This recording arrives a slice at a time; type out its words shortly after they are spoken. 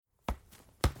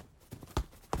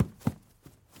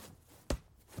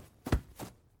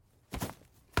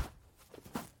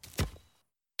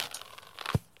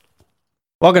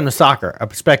Welcome to Soccer, a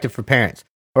perspective for parents,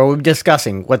 where we'll be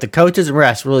discussing what the coaches and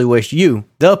refs really wish you,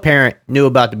 the parent, knew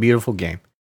about the beautiful game.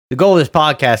 The goal of this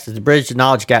podcast is to bridge the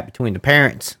knowledge gap between the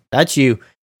parents, that's you,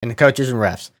 and the coaches and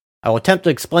refs. I will attempt to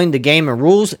explain the game and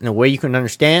rules in a way you can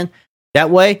understand.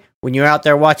 That way, when you're out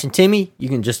there watching Timmy, you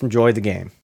can just enjoy the game.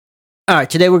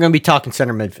 Alright, today we're going to be talking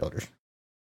center midfielders.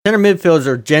 Center midfielders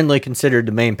are generally considered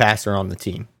the main passer on the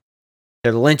team.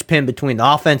 They're the linchpin between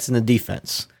the offense and the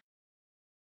defense.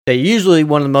 They're usually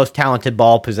one of the most talented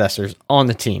ball possessors on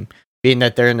the team, being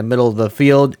that they're in the middle of the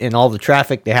field and all the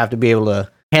traffic, they have to be able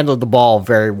to handle the ball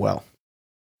very well.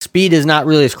 Speed is not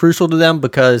really as crucial to them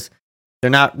because they're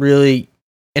not really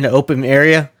in an open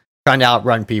area trying to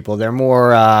outrun people. They're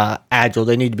more agile.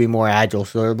 They need to be more agile,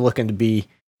 so they're looking to be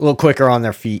a little quicker on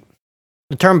their feet.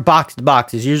 The term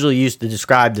box-to-box is usually used to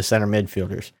describe the center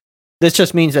midfielders. This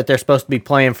just means that they're supposed to be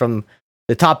playing from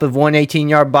the top of one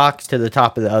 18-yard box to the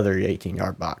top of the other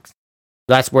 18-yard box.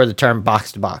 That's where the term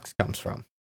box-to-box comes from.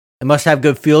 They must have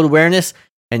good field awareness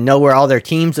and know where all their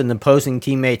teams and the opposing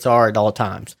teammates are at all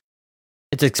times.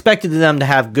 It's expected of them to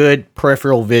have good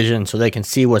peripheral vision so they can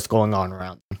see what's going on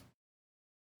around them.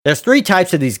 There's three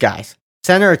types of these guys: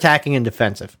 center, attacking, and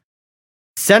defensive.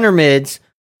 Center mids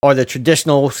are the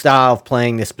traditional style of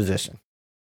playing this position.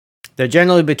 They're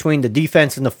generally between the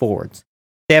defense and the forwards.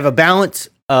 They have a balance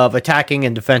of attacking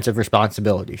and defensive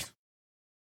responsibilities.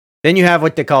 Then you have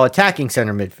what they call attacking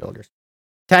center midfielders.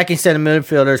 Attacking center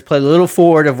midfielders play a little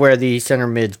forward of where the center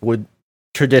mids would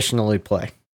traditionally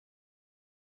play.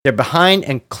 They're behind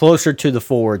and closer to the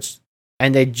forwards,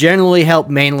 and they generally help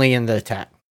mainly in the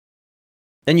attack.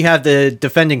 Then you have the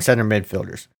defending center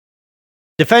midfielders.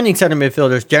 Defending center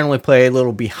midfielders generally play a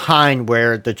little behind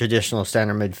where the traditional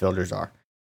center midfielders are.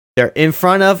 They're in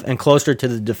front of and closer to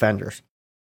the defenders.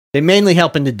 They mainly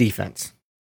help in the defense.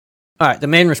 Alright, the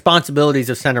main responsibilities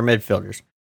of center midfielders.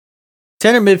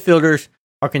 Center midfielders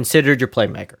are considered your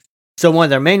playmakers. So one of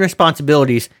their main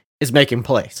responsibilities is making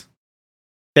plays.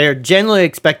 They are generally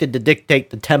expected to dictate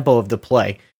the tempo of the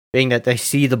play, being that they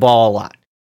see the ball a lot.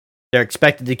 They're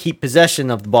expected to keep possession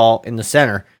of the ball in the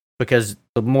center, because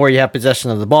the more you have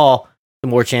possession of the ball, the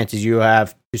more chances you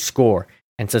have to score.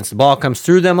 And since the ball comes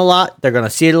through them a lot, they're going to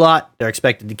see it a lot, they're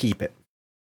expected to keep it.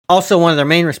 Also, one of their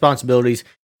main responsibilities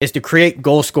is to create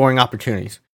goal-scoring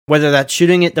opportunities, whether that's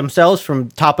shooting it themselves from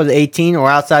top of the 18 or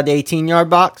outside the 18-yard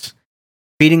box,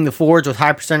 beating the forwards with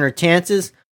high percentage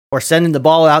chances, or sending the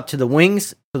ball out to the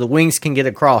wings so the wings can get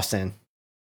a cross in.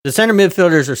 The center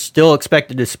midfielders are still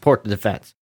expected to support the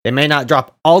defense. They may not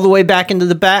drop all the way back into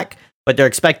the back, but they're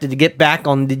expected to get back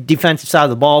on the defensive side of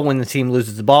the ball when the team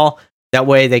loses the ball. That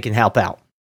way they can help out.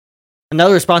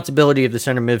 Another responsibility of the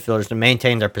center midfielders is to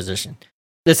maintain their position.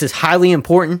 This is highly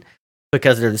important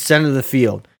because they're the center of the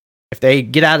field. If they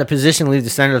get out of position and leave the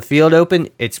center of the field open,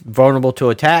 it's vulnerable to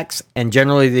attacks, and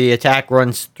generally the attack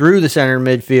runs through the center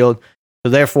midfield, so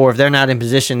therefore if they're not in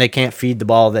position, they can't feed the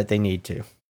ball that they need to.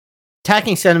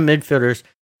 Attacking center midfielders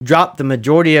drop the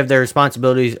majority of their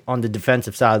responsibilities on the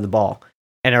defensive side of the ball,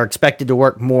 and are expected to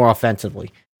work more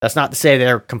offensively. That's not to say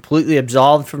they're completely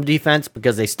absolved from defense,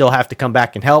 because they still have to come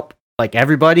back and help, like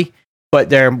everybody,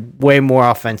 but they're way more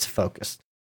offensive focused.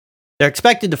 They're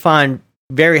expected to find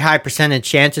very high percentage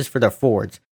chances for their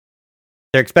forwards.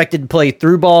 They're expected to play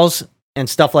through balls and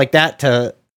stuff like that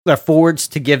to their forwards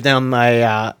to give them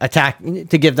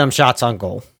to give them shots on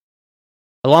goal.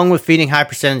 Along with feeding high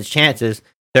percentage chances,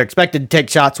 they're expected to take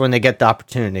shots when they get the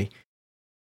opportunity.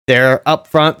 They're up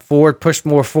front, forward, pushed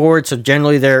more forward, so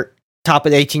generally they're top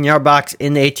of the 18-yard box,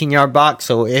 in the 18-yard box,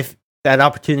 so if that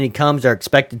opportunity comes, they're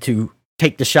expected to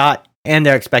take the shot, and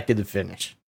they're expected to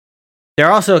finish.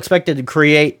 They're also expected to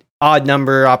create odd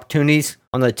number opportunities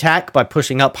on the attack by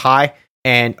pushing up high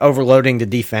and overloading the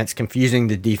defense, confusing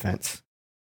the defense.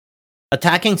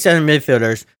 Attacking center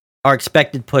midfielders are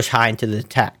expected to push high into the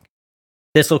attack.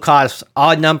 This will cause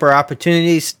odd number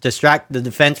opportunities, distract the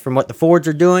defense from what the forwards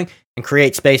are doing, and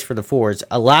create space for the forwards,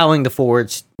 allowing the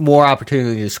forwards more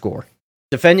opportunity to score.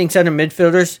 Defending center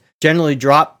midfielders generally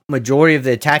drop majority of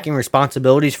the attacking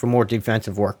responsibilities for more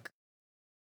defensive work.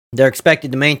 They're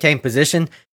expected to maintain position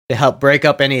to help break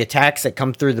up any attacks that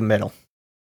come through the middle.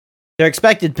 They're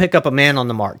expected to pick up a man on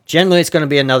the mark. Generally, it's going to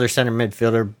be another center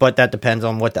midfielder, but that depends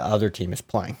on what the other team is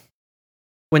playing.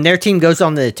 When their team goes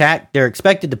on the attack, they're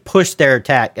expected to push their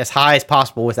attack as high as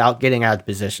possible without getting out of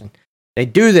position. They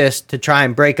do this to try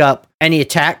and break up any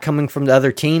attack coming from the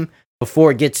other team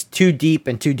before it gets too deep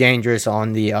and too dangerous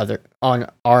on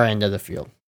our end of the field.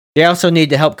 They also need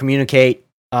to help communicate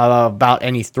about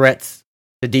any threats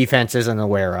the defense isn't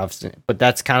aware of, but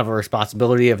that's kind of a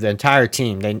responsibility of the entire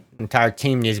team. The entire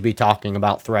team needs to be talking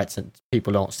about threats that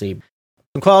people don't see.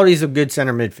 Some qualities of good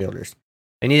center midfielders.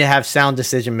 They need to have sound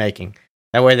decision making.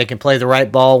 That way they can play the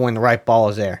right ball when the right ball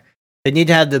is there. They need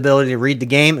to have the ability to read the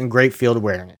game and great field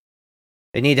awareness.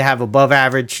 They need to have above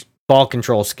average ball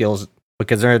control skills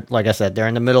because they're, like I said, they're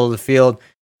in the middle of the field.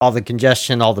 All the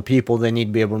congestion, all the people, they need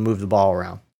to be able to move the ball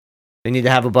around. They need to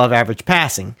have above average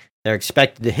passing. They're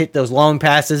expected to hit those long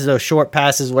passes, those short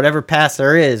passes, whatever pass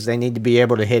there is, they need to be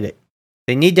able to hit it.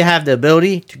 They need to have the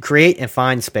ability to create and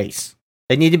find space.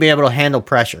 They need to be able to handle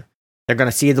pressure. They're going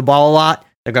to see the ball a lot.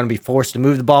 They're going to be forced to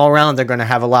move the ball around. They're going to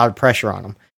have a lot of pressure on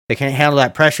them. They can't handle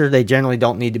that pressure. They generally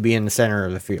don't need to be in the center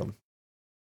of the field.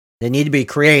 They need to be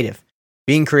creative.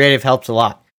 Being creative helps a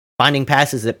lot. Finding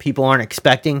passes that people aren't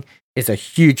expecting is a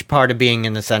huge part of being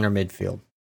in the center midfield.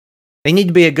 They need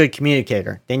to be a good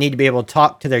communicator. They need to be able to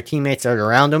talk to their teammates that are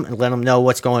around them and let them know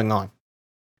what's going on.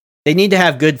 They need to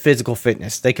have good physical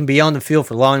fitness. They can be on the field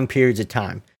for long periods of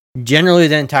time, generally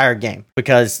the entire game,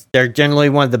 because they're generally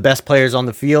one of the best players on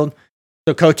the field.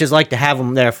 So coaches like to have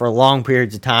them there for long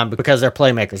periods of time because they're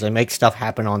playmakers. They make stuff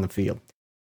happen on the field.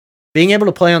 Being able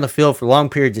to play on the field for long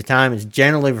periods of time is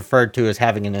generally referred to as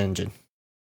having an engine.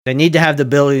 They need to have the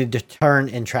ability to turn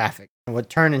in traffic. And what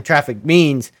turn in traffic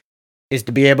means is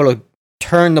to be able to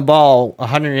turn the ball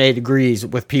 180 degrees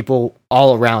with people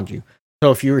all around you. So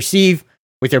if you receive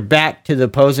with your back to the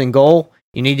opposing goal,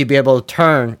 you need to be able to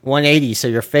turn 180 so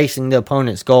you're facing the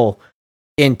opponent's goal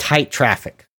in tight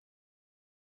traffic.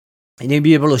 You need to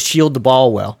be able to shield the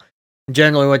ball well.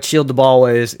 Generally, what shield the ball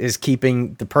is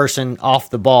keeping the person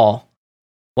off the ball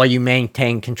while you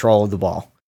maintain control of the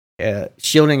ball.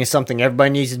 Shielding is something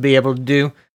everybody needs to be able to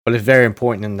do, but it's very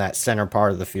important in that center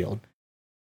part of the field.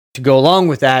 To go along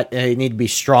with that, they need to be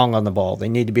strong on the ball. They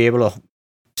need to be able to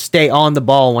stay on the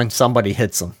ball when somebody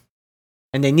hits them.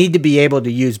 And they need to be able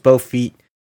to use both feet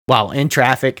while in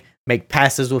traffic, make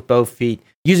passes with both feet.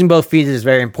 Using both feet is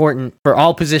very important for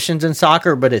all positions in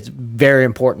soccer, but it's very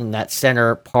important in that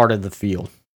center part of the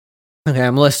field. Okay,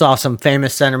 I'm going to list off some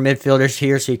famous center midfielders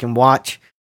here so you can watch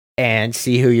and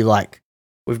see who you like.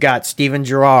 We've got Steven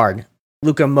Gerrard,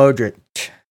 Luka Modric,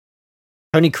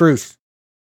 Toni Kroos,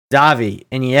 Xavi,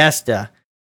 Iniesta,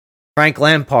 Frank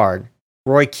Lampard,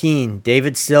 Roy Keane,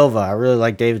 David Silva. I really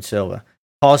like David Silva.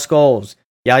 Paul Scholes,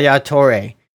 Yaya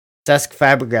Toure, Cesc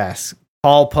Fabregas,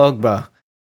 Paul Pogba,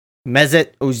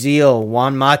 Mesut Ozil,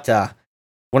 Juan Mata.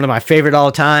 One of my favorite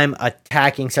all-time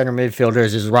attacking center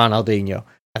midfielders is Ronaldinho.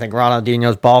 I think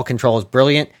Ronaldinho's ball control is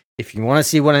brilliant. If you want to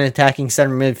see what an attacking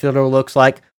center midfielder looks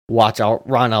like, watch out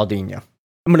Ronaldinho.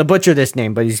 I'm going to butcher this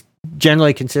name, but he's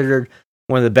generally considered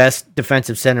one of the best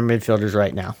defensive center midfielders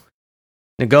right now.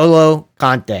 N'Golo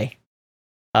Kante.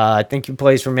 I think he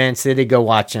plays for Man City. Go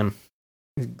watch him.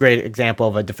 Great example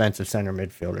of a defensive center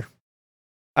midfielder.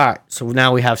 All right, so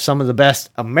now we have some of the best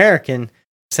American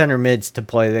center mids to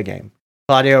play the game.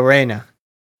 Claudio Reyna.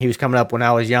 He was coming up when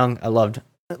I was young. I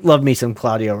loved me some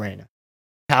Claudio Reyna.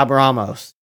 Tab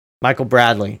Ramos. Michael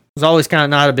Bradley. I was always kind of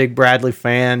not a big Bradley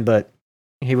fan, but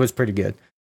he was pretty good.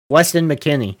 Weston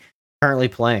McKennie, currently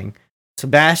playing.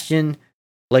 Sebastian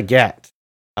Leggett.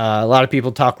 A lot of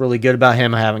people talk really good about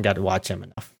him. I haven't got to watch him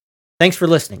enough. Thanks for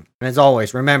listening. And as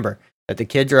always, remember that the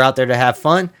kids are out there to have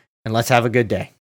fun, and let's have a good day.